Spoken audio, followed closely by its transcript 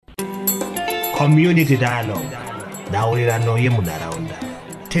Community dialogue. Naurirano yemunaraunda.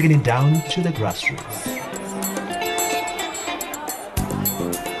 Taking it down to the grassroots.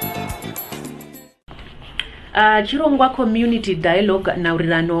 Chirongwa community dialogue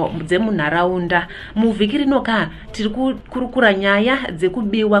naurirano dzemunharaunda. Muvhiki rinoka tiri kurukura nyaya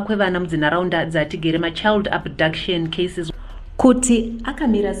dzekubiwa kwevana mudzinharaunda dzatigere, child abduction cases. Kuti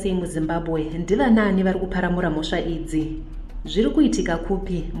akamira sei muZimbabwe, ndivanani vari kuparamura mhosva idzi? Zviri kuitika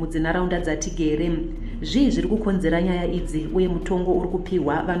kupi mudzinharaunda dzatigere? Zvii zviri kukonzera nyaya idzi uye mutongo uri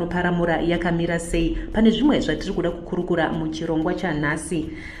kupiwa vanoparamura yakamira sei? Pane zvimwe zvatiri kuda kukurukura muchirongwa chanhasi.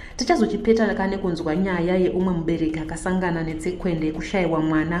 Tichazochipeta kane kunzwa nyaya yeumwe mubereki akasangana netsekwende kushayiwa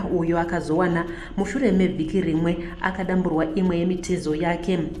mwana uyo akazowana mushure mevhiki rimwe akadamburwa imwe yemitezo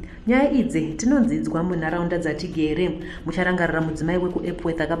yake. Nyaya idzi tinonzidzwa munharaunda dzatigere. Mucharangarira mudzimai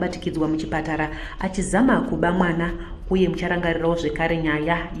wekuEpworth akabatikidzwa muchipatara achizama kuba mwana, uye mucharangarirawo zvekare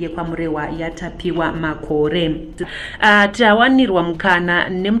nyaya yekwamurehwa yatapiwa makore. Tawanirwa mukana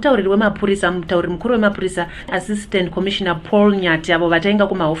nemutauriri wemapurisa, mutauriri mukuru wemapurisa Assistant Commissioner Paul Nyati, avo vatainga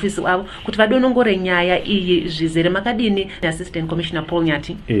kumahofisi avo kuti vadonongore nyaya iyi. Zvizere makadini Assistant Commissioner Paul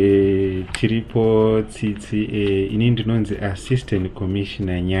Nyati? Tiripo tsitsi, ini ndinonzi Assistant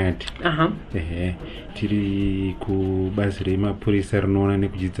Commissioner Nyati. Tiri kubazi remapurisa rinoona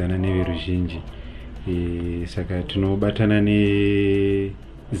nekudzidzana neveruzhinji. Saka tinobatana neZFM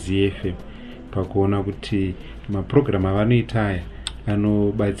pakuona kuti maprogramu avanoita aya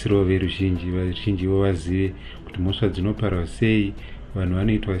anobatsirawo veruzhinji vazive kuti mhosva dzinoparwa sei, vanhu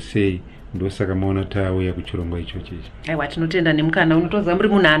vanoitwa sei. Ndosaka maona tauya kuchirongwa ichocho. Aiwa, tinotenda nemukana unotoza muri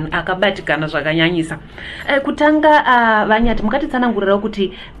munhu akabatikana zvakanyanyisa. Kutanga Vanyati, mukatitsanangurirawo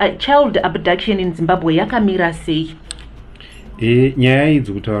kuti child abduction in Zimbabwe yakamira sei? Nyaya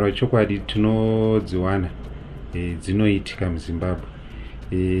idzi kutaura chokwadi tinodziwana dzinoitika muZimbabwe.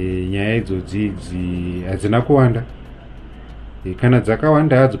 Nyaya idzodzi hadzina kuwanda, kana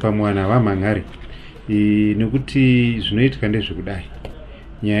dzakawanda hadzo pamwe vanhu havamhan'ari, nekuti zvinoitika ndezvekudai.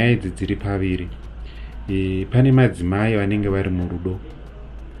 Nyaya idzi dziri paviri. Pane madzimai vanenge vari murudo.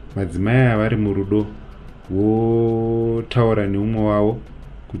 Madzimai ava vari murudo votaura neumwe wavo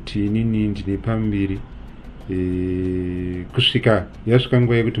kuti inini ndine pambiri. Kusvika yasvika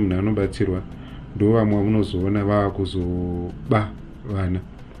nguva yekuti munhu anobatsirwa, ndo vamwe vamunozoona vava kuzoba vana,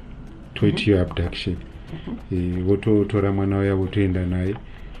 toiti abduction. Vototora mwana uya votoenda naye,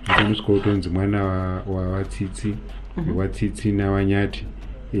 votonosvika votonzi mwana watsitsi, watsitsi naVanyati,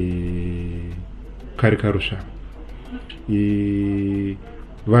 kari karusvava.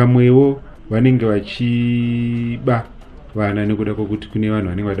 Vamwewo vanenge vachiba vana nekuda kwokuti kune vanhu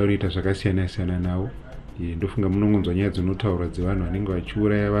vanenge vada kunoita zvakasiyana siyana navo. Ndofunga munongonzwa nyaya dzinotaurwa dzevanhu vanenge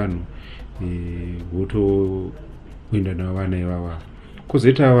vachiuraya vanhu, votoenda navo vana ivava.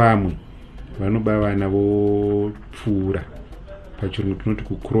 Kozoita vamwe vanoba vana vopfuura, pachirungu tinoti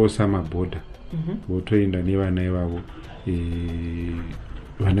kucrossa mabhodha, votoenda nevana ivavo,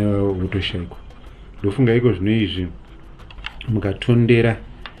 vana ivavo votoshayikwa. Ndofunga iko zvino izvi mukatondera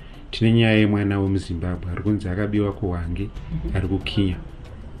tine nyaya yemwana wemuZimbabwe ari kunzi akabiwa kuHwange, ari kuKenya.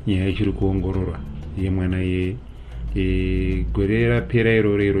 Nyaya ichiri kuongororwa yemwana gore rapera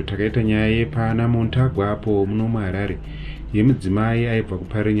iroro takaita nyaya yepana Montagwa apo muno muHarare yemudzimai aibva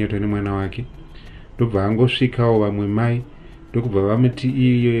kuparenyetwa nemwana wake, ndobva angosvikawo vamwe mai, ndokubva vamuti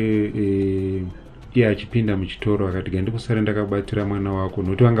iye achipinda muchitoro akati gandikusara ndakabatsira mwana wako,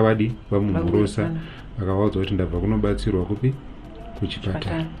 nokuti vanga vadi vamuhurosa, vakavaudza kuti ndabva kunobatsirwa kupi,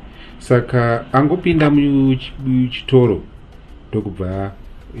 kuchipatara. Saka angopinda muchitoro, ndokubva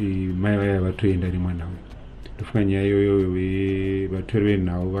mai vaya vatoenda nemwana uyu. Ndofunga nyaya iyoyo vatori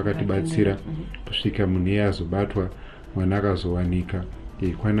venhau vakatibatsira kusvika munhu iye azobatwa, mwana akazowanika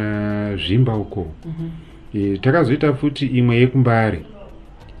kwana Zvimba uko. Takazoita futi imwe yekuMbare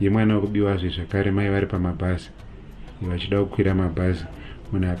yemwana wekubiwazve zvakare, mai vari pamabhazi vachida kukwira mabhazi,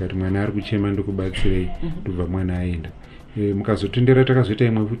 munhu akati mwana ari kuchema ndokubatsirei, ndobva mwana aenda. Mukazotondera takazoita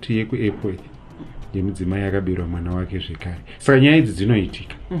imwe futi yekuEpworth yemudzimai akabirwa mwana wake zvekare. Saka nyaya idzi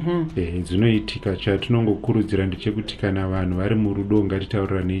dzinoitika. Dzinoitika. Chatinongokurudzira ndechekuti kana vanhu vari murudo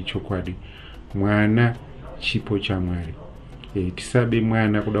ngatitaurirane chokwadi. Mwana chipo chaMwari. Tisabe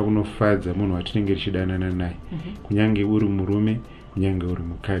mwana kuda kunofadza munhu watinenge tichidanana naye, kunyange uri murume, kunyange uri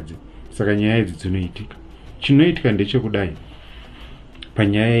mukadzi. Saka nyaya idzi dzinoitika. Chinoitika ndechekudai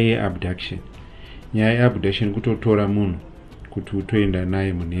panyaya yeabduction. Nyaya yeabduction kutotora munhu kuti utoenda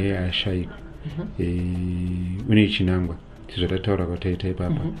naye, munhu iye ashayikwa, une chinangwa tizvatataura kwataita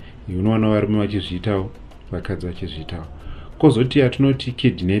ipapa. Unoona varume vachizviitawo, vakadzi vachizviitawo. Kozoti atinoti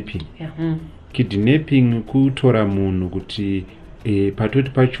kidnapping. Kidnapping kutora munhu kuti patoti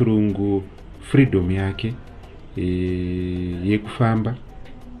pachirungu freedom yake yekufamba,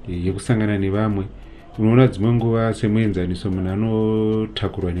 yekusangana nevamwe. Unoona dzimwe nguva semuenzaniso munhu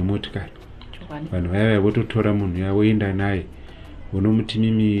anotakurwa nemotikari, vanhu vaya vototora munhu yavoenda naye, unomuti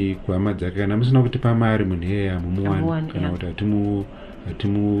mimi kuhama dzake kana musina kuti pamari munhu iyeye hamumuwani kana kuti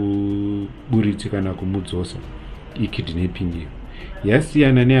hatimuburitsi kana kumudzosa. Ikidnapping iyo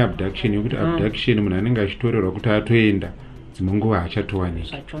yasiyana neabduction, yekuti abduction munhu anenge achitorerwa kuti atoenda, dzimwe nguva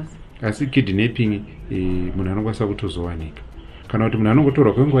haachatowanika. Asi kidnapping munhu anokwanisa kutozowanika, kana kuti munhu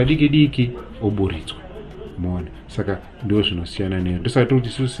anongotorwa kwenguva diki diki oburitswa. Mona saka ndio zvinosiyana neyo. Ndosati kuti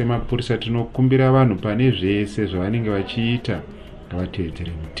isusu semapurisa tinokumbira vanhu pane zvese zvavanenge vachiita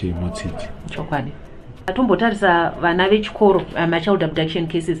ngavatevedzere mutemo tsitsi. Chokwadi. Atombotarisa vana vechikoro child abduction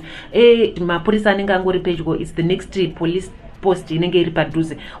cases. Mapurisa anenge angori pedyo is the next police post inenge iri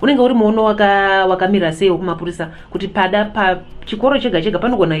padhuze. Unenge uri muono wakamira sei kumapurisa kuti pada pachikoro chega chega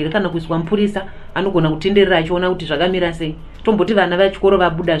panogona iri kana kuiswa mupurisa anogona kutenderera achiona kuti zvakamira sei. Tomboti vana vechikoro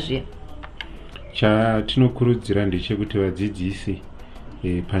vabuda zviya. Chatinokurudzira ndechekuti vadzidzisi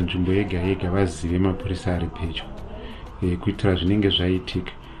panzvimbo yega yega vazive mapurisa ari pedyo, kuitira zvinenge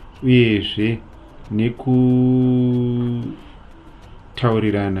zvaitika, uyezve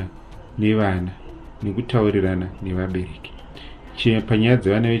nekutaurirana nevana nekutaurirana nevabereki. Panyaya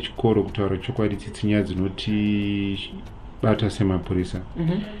dzevana vechikoro, kutaura chokwadi tsitsi, nyaya dzinotibata semapurisa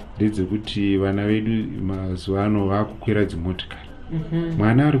ndedzekuti vana vedu mazuva ano vakukwira dzimotikari.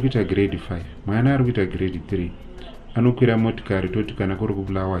 Mwana ari kuita grade 5, mwana ari kuita grade 3, anokwira motikari toti kana kuri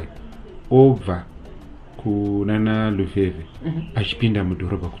kuBulawayo obva kunana Luveve achipinda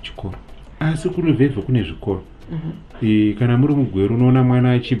mudhorobha kuchikoro. Asi kuLuveve kune zvikoro. Kana muri muGweru unoona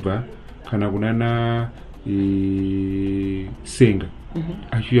mwana achibva kana kunana Senga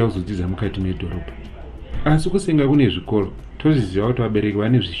achiuya kuzodzidza mukati medhorobha. Asi kuSenga kune zvikoro. Toziziva kuti vabereki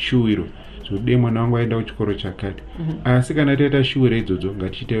vane zvishuwiro zvekude mwana wangu aenda kuchikoro chakati. Asi kana taita shuwiro idzodzo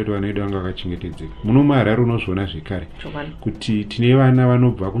ngatichite kuti vana vedu vanga vakachengetedzeka. Muno muHarare unozviona zvekare kuti tine vana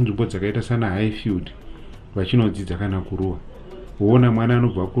vanobva kunzvimbo dzakaita sana Highfield vachinodzidza kana kuRuwa. Woona mwana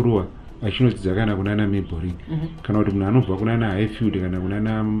anobva kuRuwa achinodzidza kana kunana Maybelline, kana kuti munhu anobva kunana Highfield kana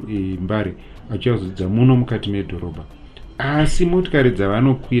kunana Mbare achizodzidza muno mukati medhorobha. Asi motikari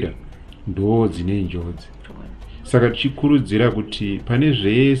dzavanokwira ndo dzine njodzi. Saka tichikurudzira kuti pane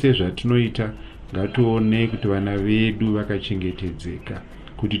zvese zvatinoita ngatione kuti vana vedu vakachengetedzeka,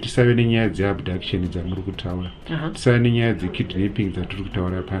 kuti tisave nenyaya dzeabduction dzamuri kutaura, tisave nenyaya dzekidnapping dzatiri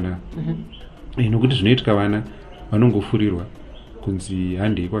kutaura panapa. Nokuti zvinoitika vana vanongofurirwa kunzi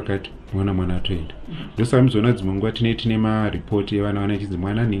handei kwakati, mwana atoenda. Ndosaka muzoona dzimwe nguva tine maripoti evana vanachinzi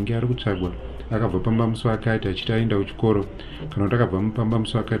mwana nhingi ari kutsvagwa akabva pambamusi wakati achiti aenda kuchikoro, kana kuti akabva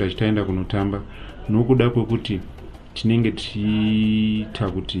pambamusi wakati achiti aenda kunotamba, nokuda kwekuti tinenge tichiita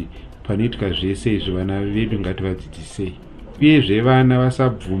kuti panoitika zvese izvi vana vedu ngativadzidzisei. Uyezve vana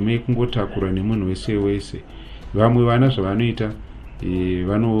vasabvume kungotakurwa nemunhu wese wese. Vamwe vana zvavanoita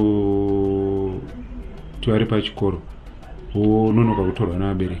vanoti vari pachikoro vononoka kutorwa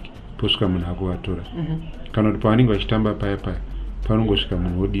navabereki posvika munhu akuvatora, kana kuti pavanenge vachitamba paya panongosvika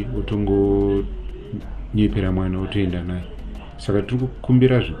munhu wodi otongonyepera mwana otoenda naye. Saka tiri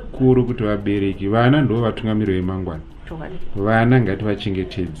kukumbira zvikuru kuti vabereki, vana ndo vatungamiriri vemangwana, vana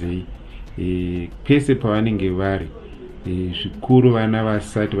ngativachengetedzei pese pavanenge vari. Zvikuru vana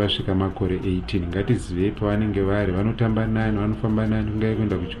vasati vasvika makore 18 ngatizive pavanenge vari, vanotamba nani, vanofamba nani, kungai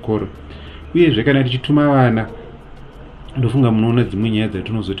kuenda kuchikoro. Uyezve kana tichituma vana, ndofunga munoona dzimwe nyaya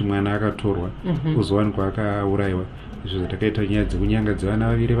dzatinozoti mwana akatorwa ozowanikwa akaurayiwa, izvo zvatakaita nyaya dzekunyanga dzevana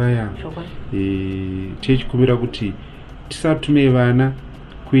vaviri vaya. Tichikumbira kuti tisatume vana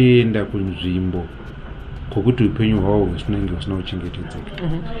kuenda kunzvimbo kwokuti upenyu hwavo husina kuchengetedzeka,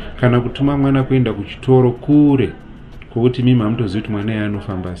 kana kutuma mwana kuenda kuchitoro kure kwokuti mimi hamutozivi kuti mwana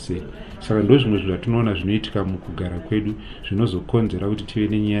anofamba sei. Saka ndo zvimwe zvatinoona zvinoitika mukugara kwedu zvinozokonzera kuti tive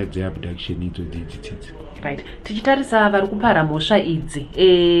nenyaya dzeabduction idzo dzitsitsi. Right. Tichitarisa vari kupara mhosva idzi,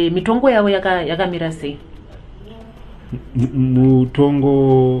 mitongo yavo yakamira sei?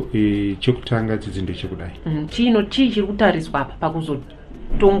 Mutongo chekutanga tsitsi ndechekudai. Chii chiri kutariswa apa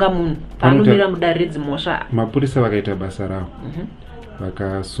pakuzotonga munhu panomira mudare redzimhosva? Mapurisa vakaita basa ravo,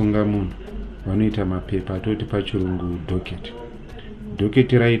 vakasunga munhu, vanoita mapepa atoti pachirungu docket.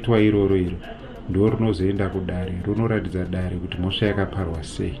 Docket raitwa iroro ndo rinozoenda kudare, runoratidza dare kuti mhosva yakaparwa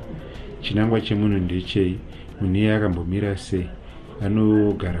sei, chinangwa chemunhu ndechei, munhu iye akambomira sei,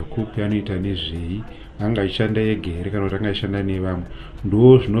 anogara kupi, anoita nezvei, angashanda ega here kana kuti angashanda nevamwe.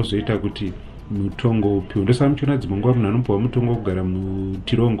 Ndo zvinozoita kuti mutongo upiwe. Ndosaka muchiona dzimwe nguva munhu anopiwa mutongo wokugara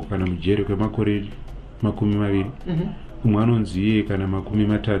mutirongo kana mujeri kwemakore 20, umwe anonzi iye kana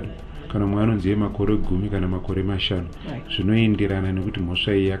 30, kana mumwe anonzi makore 10 kana makore 5 zvinoenderana nekuti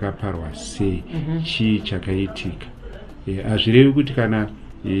mhosva iyi yakaparwa sei, chii chakaitika. Hazvirevi kuti kana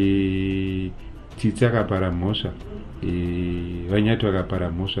Tsitsi akapara mhosva, Vanyati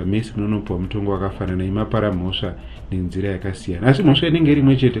vakapara mhosva, mese munonopiwa mutongo wakafanana, imapara mhosva nenzira yakasiyana. Asi mhosva inenge iri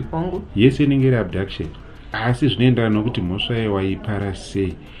imwe chete, yese inenge iri abduction. Asi zvinoenderana nokuti mhosva iyi waipara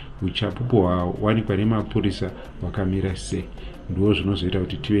sei, uchapupu hwawanikwa nemapurisa wakamira sei, ndo zvinozoita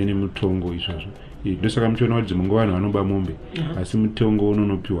kuti tive nemutongo izvozvo. Ndosaka muchiona kuti dzimwe nguva vanhu vanoba mombe, asi mutongo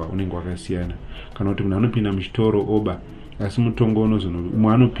unonopiwa unenge wakasiyana. Kana kuti munhu anopinda muchitoro oba, asi mutongo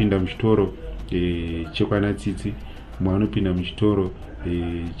umwe anopinda muchitoro chekwana Tsitsi, mumwe anopinda muchitoro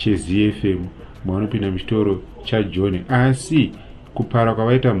cheZFM, mumwe anopinda muchitoro chaJohn, asi kupara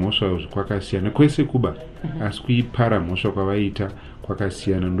kwavaita mhosva kwakasiyana kwese kuba, asi kuipara mhosva kwavaita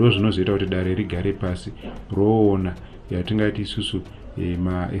kwakasiyana. Ndo zvinozoita kuti dare rigare pasi roona yatingati isusu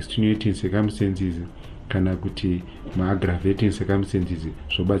ma-extenuating circumstances kana kuti ma-aggravating circumstances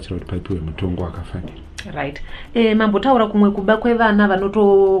zvobatsira kuti paipiwe mutongo wakafanira. Right. Mambotaura kumwe kuba kwevana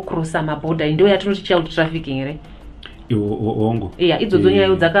vanotokrosa mabhodha ndio yatinoti child trafficking here. Ongo. Idzodzo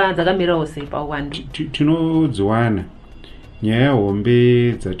nyaya dzakamirawo sei pauwandu? Tinodziwana. Nyaya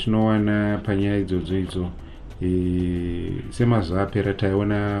hombe dzatinowana panyaya idzodzo idzo. Semazuva apera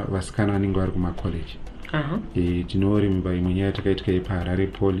taiona vasikana vanenge vari kumakoleji. Tinoremba imwe nyaya yakaitika yepaHarare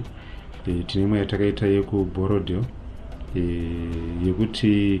Poly. Tine imwe yatakaita yekuBorodale.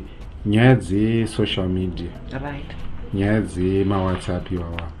 Yekuti nyaya dzesocial media, nyaya dzemawhatsapp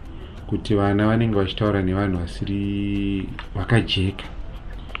iwawa, kuti vana vanenge vachitaura nevanhu vasiri vakajeka.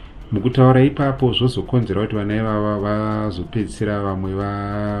 Mukutaura ipapo zvozokonzera kuti vana ivava vazopedzisira vamwe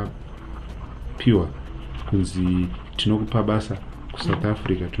vapiwa kunzi tinokupa basa kuSouth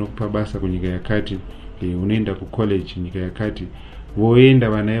Africa, tinokupa basa kunyika yakati, unoenda kucollege nyika yakati. Voenda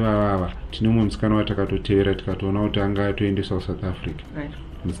vana ivava, tine mumwe musikana watakatotevera tikatoona kuti anga atoendeswa kuSouth Africa.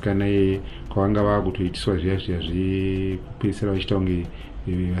 Musikana kwavanga vakutoitiswa zviya zvekupedzisira vachiita kunge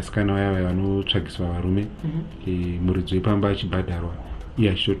vasikana vaya vanotsvagiswa varume, muridzo wepamba achibhadharwa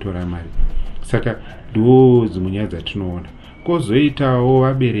iye achitotora mari. Saka ndo dzimwe nyaya dzatinoona. Kozoitawo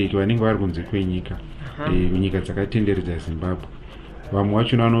vabereki vanenge vari kunze kwenyika, nyika dzakatenderedza Zimbabwe. Vamwe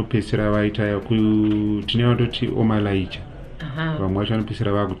vachona vanopedzisira vaita tine vatoti omalaicha. Vamwe vacho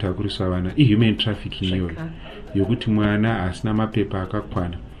vanopedzisira vakutakuriswa vana, human trafficking iyoyo, yokuti mwana asina mapepa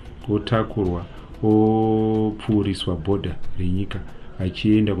akakwana otakurwa opfuuriswa bhodha renyika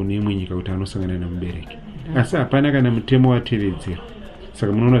achienda kune imwe nyika kuti anosangana nemubereki. Asi hapana kana mutemo watevedzera.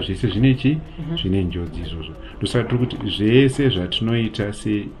 Saka munoona zvese zvine zvine njodzi izvozvo. Ndosaka tiri kuti zvese zvatinoita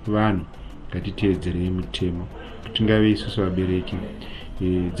sevanhu ngatiteedzerei mutemo, tingave isusu vabereki.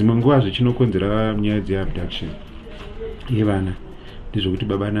 Dzimwe nguva zvichinokonzera nyaya dzeabduction yevana ndizvokuti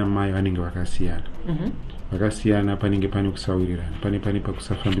baba namai vanenge vakasiyana. Vakasiyana panenge pane kusawirirana, pane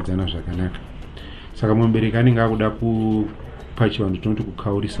pakusafambidzana zvakanaka. Saka mubereki anenge akuda kupa chivanhu tinoti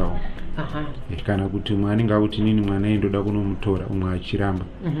kukaurisawo. Kana kuti mwana anenge akuti nini mwana endoda kunomutora, umwe achiramba,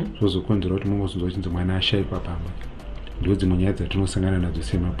 zvozokonzera kuti mungozonzwa kuti mwana ashayikwa pamba. Ndo dzimwe nyaya dzatinosangana nadzo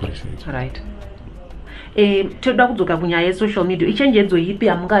semapurisa idzo. Right. Toda kudzoka kunyaya yesocial media, ichenjedzo ipi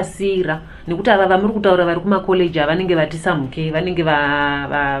yamungasiyira nekuti ava vamuri kutaura vari kumakoleji vanenge vatisamuke, vanenge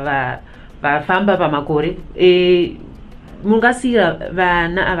vafamba pamakore, mungasiyira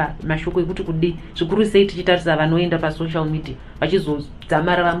vana ava mashoko ekuti kudi zvikuru sei tichitarisa vanoenda pasocial media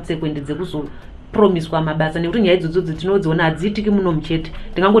vachizodzamara vamutsekwende dzekuzopromiswa mabasa, nekuti nyaya idzodzo tinodziona hadziitiki muno muchete,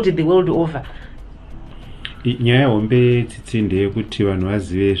 ndingangoti the world over. Nyaya hombe Tsitsi ndeyekuti vanhu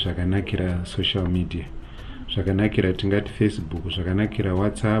vazive zvakanakira social media, zvakanakira tingati Facebook, zvakanakira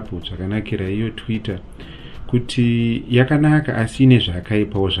WhatsApp, zvakanakira iyo Twitter, kuti yakanaka asi ine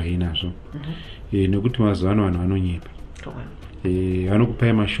zvakaipawo zvainazvo. Nekuti mazuva ano vanhu vanonyepa.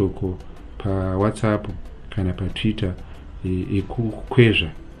 Vanokupai mashoko paWhatsApp kana paTwitter ekukwezva,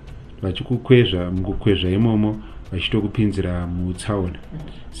 vachikukwezva, mukukwezva imomo vachitokupinzira mutsaona.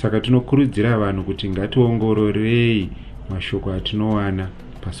 Saka tinokurudzira vanhu kuti ngationgororei mashoko atinowana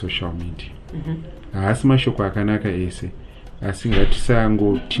pasocial media. Haasi mashoko akanaka ese, asi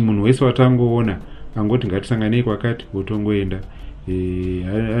ngatisangoti munhu wese watangoona angoti ngatisanganei kwakati wotongoenda,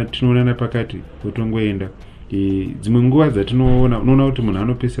 tinoonana pakati wotongoenda. Dzimwe nguva dzatinoona unoona kuti munhu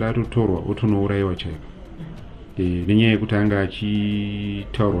anopedzisira atotorwa otonourayiwa chaiko, nenyaya yekuti anga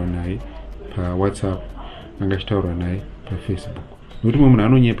achitaurwa naye paWhatsApp, anga achitaurwa naye paFacebook. Nokuti mumwe munhu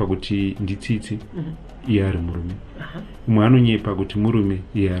anonyepa kuti nditsitsi iye ari murume, umwe anonyepa kuti murume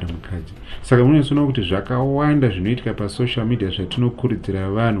iye ari mukadzi. Saka munoziona kuti zvakawanda zvinoitika pasocial media zvatinokurudzira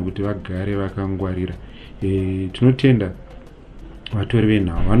vanhu kuti vagare vakangwarira. Tinotenda vatori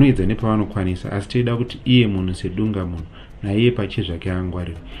venhau vanoedza nepavanokwanisa, asi teida kuti iye munhu sedunga munhu naiye pache zvake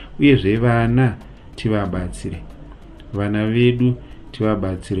angwarire. Uyezve vana tivabatsire, vana vedu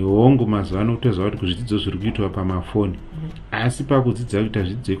tivabatsire. Hongu mazuva ano kutoziva kuti kuzvidzidzo zviri kuitwa pamafoni, asi pakudzidza kuita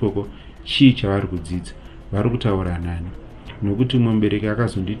zvidzidzo ikoko chii chavari kudzidza, vari kutaura nani? Nokuti mumwe mubereki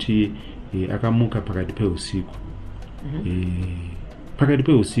akazonditi akamuka pakati peusiku, pakati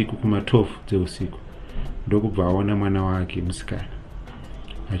peusiku kuma12 dzeusiku ndokubva aona mwana wake musikana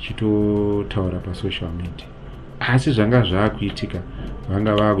achitotaura pasocial media. Asi zvanga zvaakuitika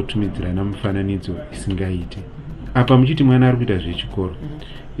vanga vaakutumidzirana mufananidzo isingaite. Apa muchiti mwana ari kuita zvechikoro,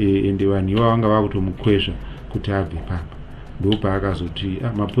 ende vanhu ivo vanga vaakutomukwezva kuti abve pamba. Ndopaakazoti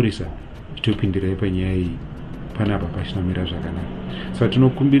mapurisa topindirai panyaya iyi, panapa pachinamira zvakanaka. Saka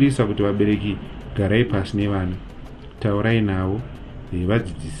tinokumbirisa kuti vabereki garai pasi nevana, taurai navo,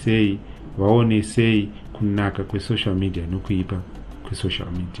 vadzidzisei, vaonesei kunaka kwesocial media nokuipa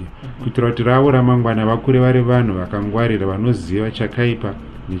kwesocial media, kuitira kuti ravo ramangwana vakure vari vanhu vakangwarira, vanoziva chakaipa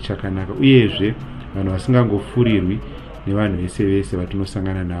nechakanaka, uyezve vanhu vasingangofurirwi nevanhu vese vese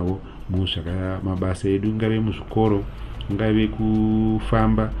vatinosangana navo mabasa edu, ungave muzvikoro, ungave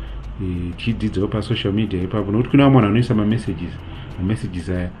kufamba tichidzidzawo pasocial media ipapo, nokuti kuna vamwe vanhu vanoisa mamessages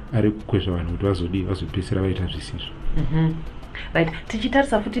aya ari kukwezva vanhu kuti vazodii, vazopedzisira vaita zvisizvo. Right.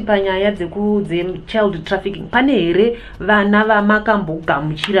 Tichitarisa futi panyaya dzechild trafficking, pane here vana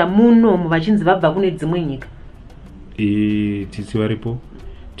vamakambogamuchira munomu vachinzi vabva kune dzimwe nyika? Tisi varipo.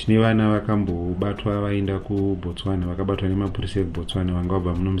 Tine vana vakambobatwa vaenda kuBotswana, vakabatwa nemapurisa ekuBotswana vanga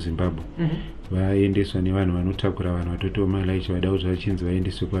vabva muno muZimbabwe, vaendeswa nevanhu vanotakura vanhu vatoti omalaichi vada kuti vachinzi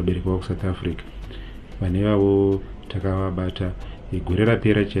vaendeswe kuvabereki vavo kuSouth Africa. Vana ivavo takavabata gore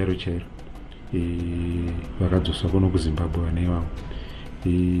rapera chairo chairo, vakadzoswa kuno kuZimbabwe vana ivavo.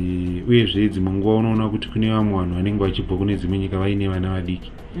 Uyezve dzimwe nguva unoona kuti kune vamwe vanhu vanenge vachibva kune dzimwe nyika vaine vana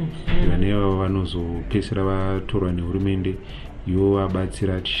vadiki, vana ivavo vanozopedzisira vatorwa nehurumende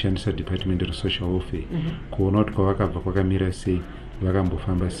yovabatsira tichishandisa department resocial welfare kuona kuti kwavakabva kwakamira sei,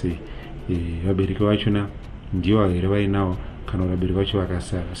 vakambofamba sei, vabereki vachona ndivo here vainavo kana vabereki vacho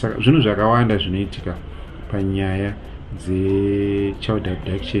vakasara. Saka zvinhu zvakawanda zvinoitika panyaya dzechild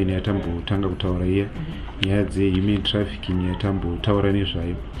abduction yatambotanga kutaura iya, nyaya dzehuman trafficking yatambotaura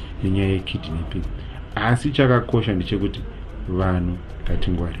nezvayo, nenyaya yekidnapping. Asi chakakosha ndechekuti vanhu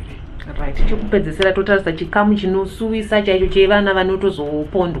ngatingwarire. Right. Chekupedzisira totarisa chikamu chinosuwisa chaicho chevana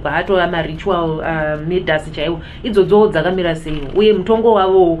vanotozopondwa hatova maritual murders chaiwo, idzodzo dzakamira sei, uye mutongo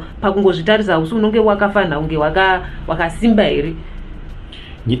wavo pakungozvitarisa usi unonge wakafana unge wakasimba here?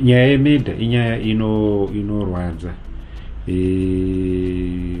 Nyaya yemedha inyaya inorwadza.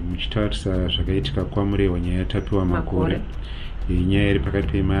 Muchitarisa zvakaitika kwaMurewa, nyaya yatapiwa makore, nyaya iri pakati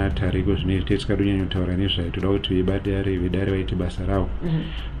pematariko, zvine tisikadonyanya kutaura nezvayo, toda kuti vedare vaite basa ravo.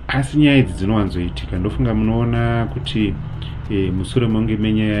 Asi nyaya idzi dzinowanzoitika, ndofunga munoona kuti mushure monge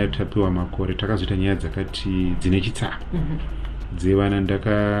menyaya yatapiwa makore takazoita nyaya dzakati dzine chitsama dzevana.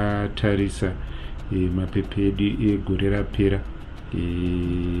 Ndakatarisa mapepedi egore rapera,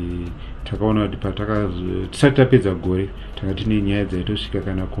 takaona kuti tisati tapedza gore takati tine nyaya dzaitosvika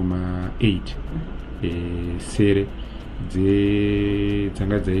kana kuma8 sere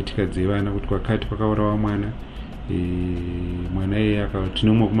dzanga dzaitika dzevana, kuti kwakati kwakaurawa mwana, mwana iye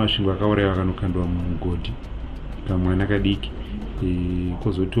tine umwe kumasvingo akaurayiwa akanokandwa mumugodhi kamwana kadiki.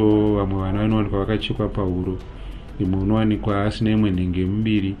 Kozoto vamwe vana vanowanikwa vakachekwa pahuro, imwe unowanikwa asina imwe nhenge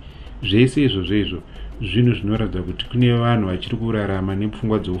muviri. Zvese izvozvo zvinhu zvinoratidza kuti kune vanhu vachiri kurarama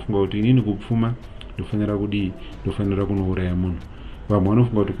nepfungwa dzokufunga kuti inini kupfuma ndofanira kudii, ndofanira kunouraya munhu. Vamwe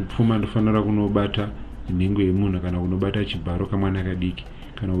vanofunga kuti kupfuma ndofanira kunobata nhengo yemunhu kana kunobata chibharo kamwana kadiki,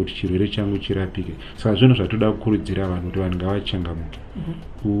 kana kuti chirwere changu chirapike. Saka zvinhu zvatoda kukurudzira vanhu kuti vanhu ngavachangamuke.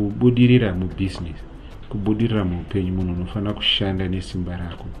 Kubudirira mubusiness, kubudirira muupenyu, munhu unofanira kushanda nesimba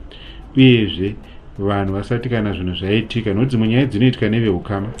rako. Uyezve vanhu vasati kana zvinhu zvaitika, nokuti dzimwe nyaya dzinoitika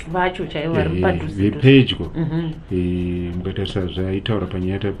neveukama vacho chaivo vari padhuze vepedyo, mukatarisa zvaitaura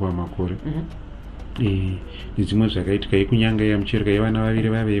panyaya yatapiwa makore, nedzimwe zvakaitika yekunyanga iya muchereka yevana vaviri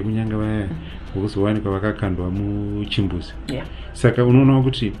vave yekunyanga vaya vokuzowanikwa vakakandwa muchimbuzi. Saka unoona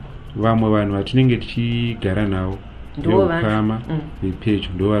kuti vamwe vanhu vatinenge tichigara navo veukama vepedyo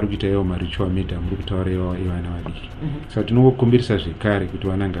ndo vari kuita ivo maritual murder muri kutaura evana vadiki. Saka tinongokumbirisa zvekare kuti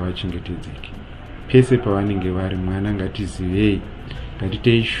vana ngavachengetedzeke pese pavanenge vari. Mwana ngatizivei,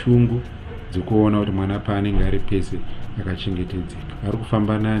 ngatitei shungu dzekuona kuti mwana paanenge ari pese akachengetedzeka, ari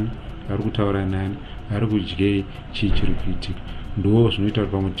kufamba nani, ari kutaura nani, ari kudyei, chii chiri kuitika. Ndo zvinoita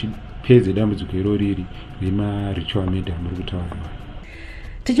kuti pamwe tipedze dambudziko iro riri remaritual murder muri kutaura.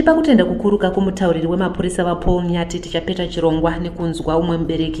 Tichipa kutenda kukuruka kumutauriri wemapurisa vaPaul Nyati, tichapeta chirongwa nekunzwa umwe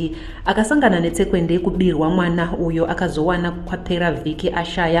mubereki akasangana netsekwende kubirwa mwana uyo akazowana kwapera vhiki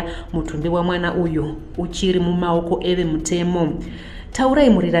ashaya mutumbi wamwana uyo uchiri mumaoko evemutemo. Taurai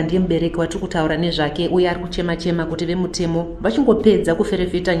Murira ndiye mubereki watiri kutaura nezvake uye ari kuchema-chema kuti vemutemo vachingopedza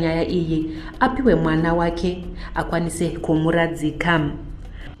kuferefeta nyaya iyi apiwe mwana wake akwanise kumuradzika.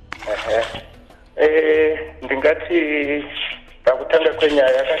 Ndingati pakutanga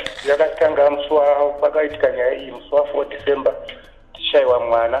kwenyaya yakatanga pakaitika nyaya iyi musi wa4 December tichaiwa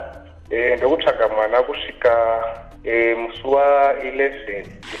mwana ndokutsvaga mwana kusvika musi wa11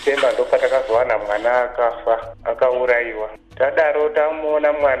 December ndopatakazowana mwana akafa akaurayiwa. Tadaro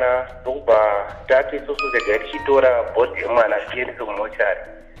tamuona mwana ndokubva tati isusu zega tichitora bhodhi yemwana tiendese kumochari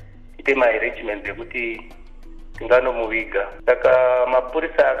tiite maarrangements ekuti tinganomuviga. Saka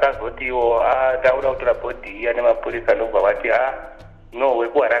mapurisa akazotiwo taura kutora bhodhi iya nemapurisa ndokubva vati no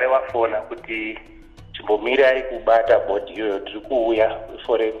wekuHarare wafona kuti chimbomirai kubata bhodhi iyoyo tiri kuuya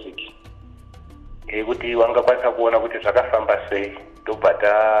forensic kuti wangakwanisa kuona kuti zvakafamba sei. Ndobva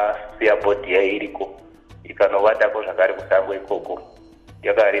tasiya bhodhi iya iriko ikanovadako zvakare kusango ikoko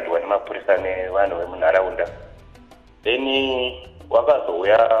yakaridwa nemapurisa nevanhu vemunharaunda. Then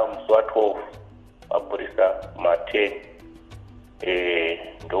wakazouya musi wa12 mapurisa ma10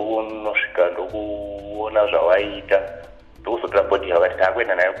 ndokunosvika ndokuona zvavaita ndokuzotora bhodhi yavati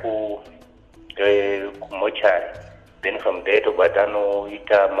taakuenda nayo kumochari. Then from there tobva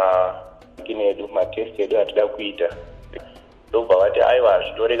tanoita matest edu atida kuita ndobva vati aiwa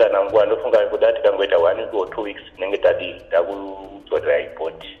hazvitorekana nguva ndofunga kuda tikangoita 1 week or 2 weeks tinenge takudzorera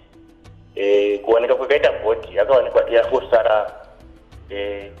ibhodhi. Kuwanika kwakaita bhodhi yakawanikwa yangosara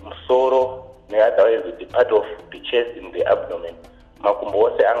musoro neotherwise the part of the chest in the abdomen, makumbo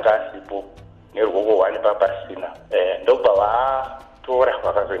ose anga asipo neruoko 1 papasina. Ndobva vatora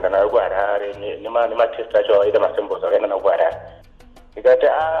vakazoenda nayo kuHarare nematest acho avaita masamples akaenda nayo kuHarare. Ndikati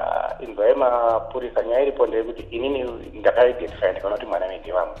inzwai mapurisa nyaya iripo ndeyekuti inini ndakaidentify ndikaona kuti mwana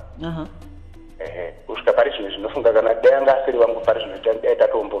nende vangu. Kusvika pari zvinhu zvinofunga kana dai anga asiri vangu pari zvinoita dai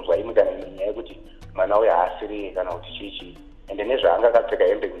tatombonzwa imi kana nyaya yekuti mwana uyu haasiri kana kuti chichi ende nezvaanga akapfeka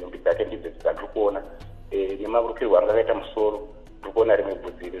hembe nhumbi dzake ndidzo dzatiri kuona nemarukirwo anga akaita musoro tiri kuona rimwe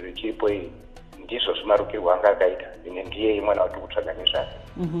bvudzi richiripo iri ndizvo zvimarukirwo anga akaita ine ndiye mwana watiri kutsvaga nezvake.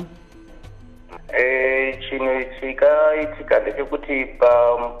 Chimwe chikaitika ndechekuti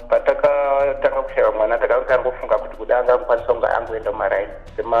patakatanga kushaya mwana takangofunga kuti kuda angakwanisa kunge angoenda mumaraini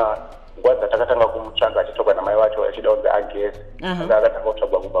nguva dzatakatanga kumutsvaga achitsvagwa namai vacho achida kunzi agezi anga akatanga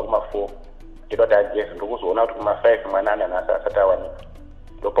kutsvagwa kubva kuma4 achida kuti agezi ndokuzoona kuti kuma5 mwana ananhasi asati awanikwa.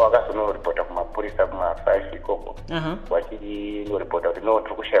 Ndopa wakazonoripota kumapurisa kuma5 ikoko vachinoripota kuti no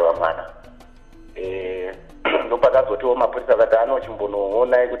tiri kushayiwa mwana. Ndopakazotiwo mapurisa akati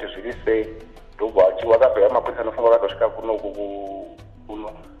anochimbonoonai kuti zviri sei. Ndobva wakazouya mapurisa anofunga vakazosvika kuno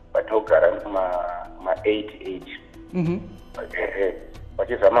patinogara kuma88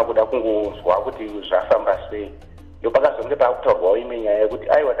 vachizama kuda kungozwa kuti zvafamba sei. Ndopakazonge pakutaurwawo imwe nyaya yekuti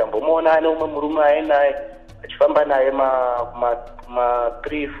aiwa tambomuona ane umwe murume ainaye achifamba naye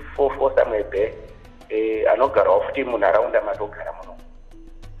ma3-4 samwebe anogarawo futi munharaunda matogara muno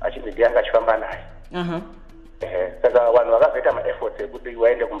achinzi ndiye anga achifamba naye. Saka vanhu vakazoita maefforts ekuti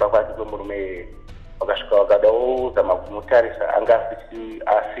waende kumba kwake kwemurume vakasvika vakadawo zama kumutarisa anga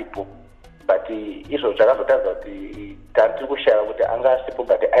asipo but izvo zvakazotadza kuti tiri kushaya kuti anga asipo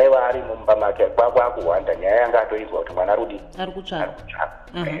but aiva ari mumba make kwakuhwanda nyaya yanga atoinzwa kuti mwana ari kutsvaka.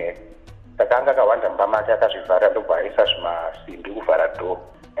 Saka anga akahwanda mumba make akazvivhara ndobva aisa zvimasimbi kuvhara dhoo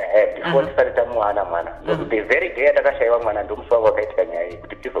before tisati tamuwana mwana. The very day yatakashayiwa mwana ndomusi wangu wakaitika nyaya iyi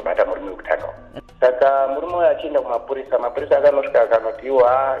kuti tizobata murume wekutanga. Saka murume uyu achienda kumapurisa, mapurisa akanosvika akanoti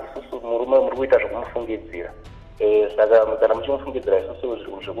iwa isusu murume muri kuita zvokumufungidzira. Saka kana muchimufungidzira isusu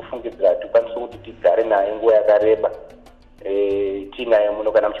zvekufungidzira hatikwanisi kuti tigare naye nguva yakareba tiinaye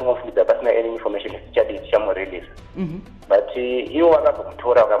muno. Kana muchimufungidzira pasina any information tichadi tichamurelisa. But ivo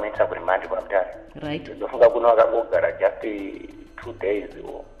vakazomutora vakamuendesa kurimandi kuramutare. Ndofunga kuno vakangogara just 2 days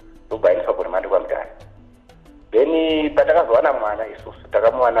ndobva aendeswa kurimandi kuramutare. Then patakazowana mwana isusu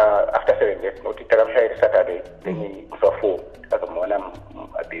takamuwana after 7 days nokuti takamushayira Saturday then musi wa4 takazomuwana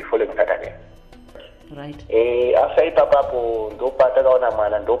the following Saturday. After ipapapo ndopa takaona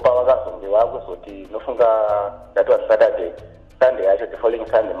mwana ndopa vakazonge vakuzoti nofunga that was Saturday, Sunday yacho the following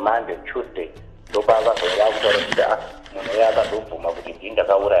Sunday, Monday, Tuesday ndopa vakazonge vakutaura kuti munhu uya akazobvuma kuti ndini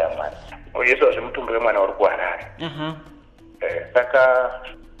ndakauraya mwana. Izvo zvemutumbi wemwana uri kuHarare. Saka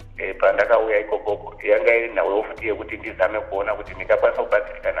pandakauya ikokoko yanga iri nawewo futi yekuti ndizame kuona kuti ndingakwanisa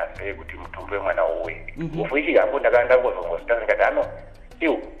kubatsirikana sei kuti mutumbi wemwana uwe. Ufu ichi hangu ndakangozongozita ndikati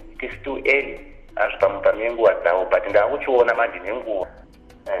still early pamenguva dzavo but ndakuchiona manje nenguva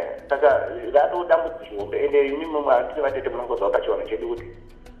saka rado dambudziko hombe ende inimi matiri vatete munongozwa pachiona chedu kuti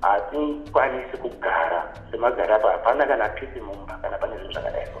hatikwanisi kugara semagara apa hapana kana pisi mumba kana pane zvinhu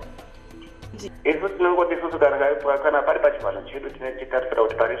zvakadaiko isu tinongoti isusu kana pari pachivanhu chedu tinetitarisira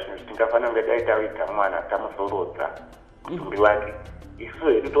kuti pari zvinhu zvitingafanira kunge dai taita mwana tamuzorodza mutumbi wake isu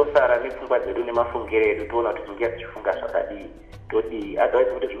hedu tosara nepfungwa dzedu nemafungiro edu toona kuti tinge tichifunga zvakadii todii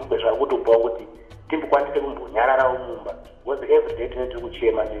otherwise kuti zvinonge zvakutopawo kuti timbokwanise kumbonyararawo mumba because everyday tinenge tiri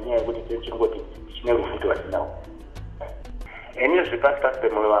kuchema nenyaya yekuti tichingoti tichine rufuto vasinawo ini zvepasi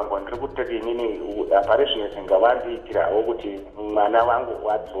pemwoyo wangu ndiri kutoti inini hapari zvimwe zvingavandiitirawo kuti mwana wangu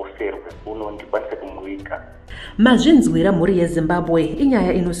wadzoserwe uno ndikwanise kumuviga. Mazvinzwira mhuri yeZimbabwe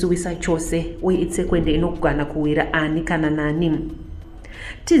inyaya inosiwisa chose uye itsekwende inogona kuwira ani kana nani.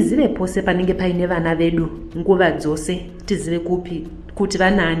 Tizive pose panenge paine vana vedu nguva dzose, tizive kupi kuti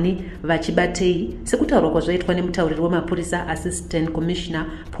vanani vachibatei sekutaurwa kwazvaitwa nemutauriri wemapurisa Assistant Commissioner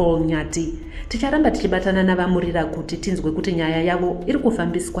Paul Nyati. Ticharamba tichibatana navamurira kuti tinzwe kuti nyaya yavo iri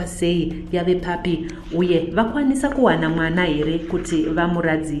kufambiswa sei yave papi uye vakwanisa kuwana mwana here kuti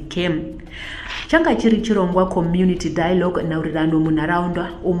vamuradzike. Changa chiri chirongwa community dialogue naurirano munharaunda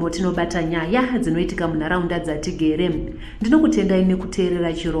umo tinobata nyaya dzinoitika munharaunda dzatigere. Ndinokutendai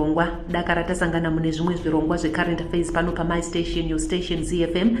nekuteerera chirongwa. Dakara tasangana mune zvimwe zvirongwa zveCurrent Affairs pano paMy Station, Your Station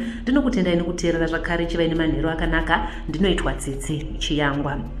ZFM. Ndinokutendai nekuteerera zvakare chivai nemanheru akanaka. Ndinoitwa Tsitsi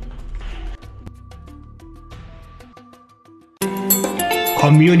Chiyangwa.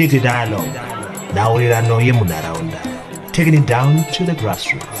 Community dialogue, naurirano yemunharaunda, taking it down to the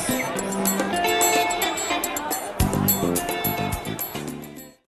grassroots.